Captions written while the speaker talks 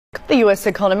The US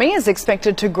economy is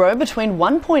expected to grow between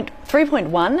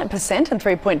 3.1% and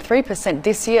 3.3%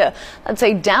 this year. That's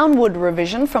a downward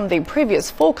revision from the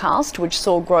previous forecast, which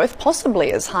saw growth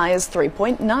possibly as high as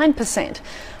 3.9%.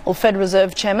 Well, Fed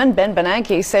Reserve Chairman Ben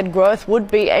Bernanke said growth would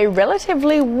be a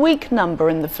relatively weak number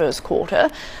in the first quarter,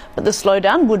 but the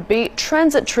slowdown would be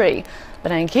transitory.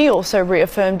 Bernanke also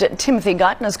reaffirmed Timothy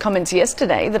Geithner's comments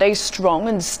yesterday that a strong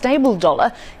and stable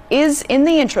dollar is in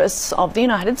the interests of the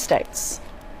United States.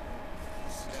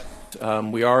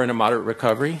 We are in a moderate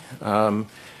recovery.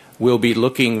 We'll be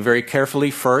looking very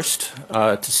carefully first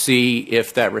to see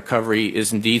if that recovery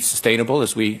is indeed sustainable,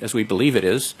 as we believe it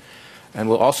is. And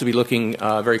we'll also be looking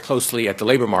very closely at the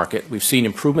labor market. We've seen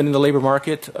improvement in the labor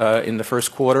market in the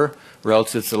first quarter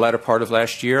relative to the latter part of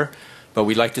last year, but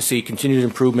we'd like to see continued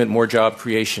improvement, more job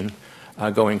creation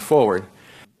going forward.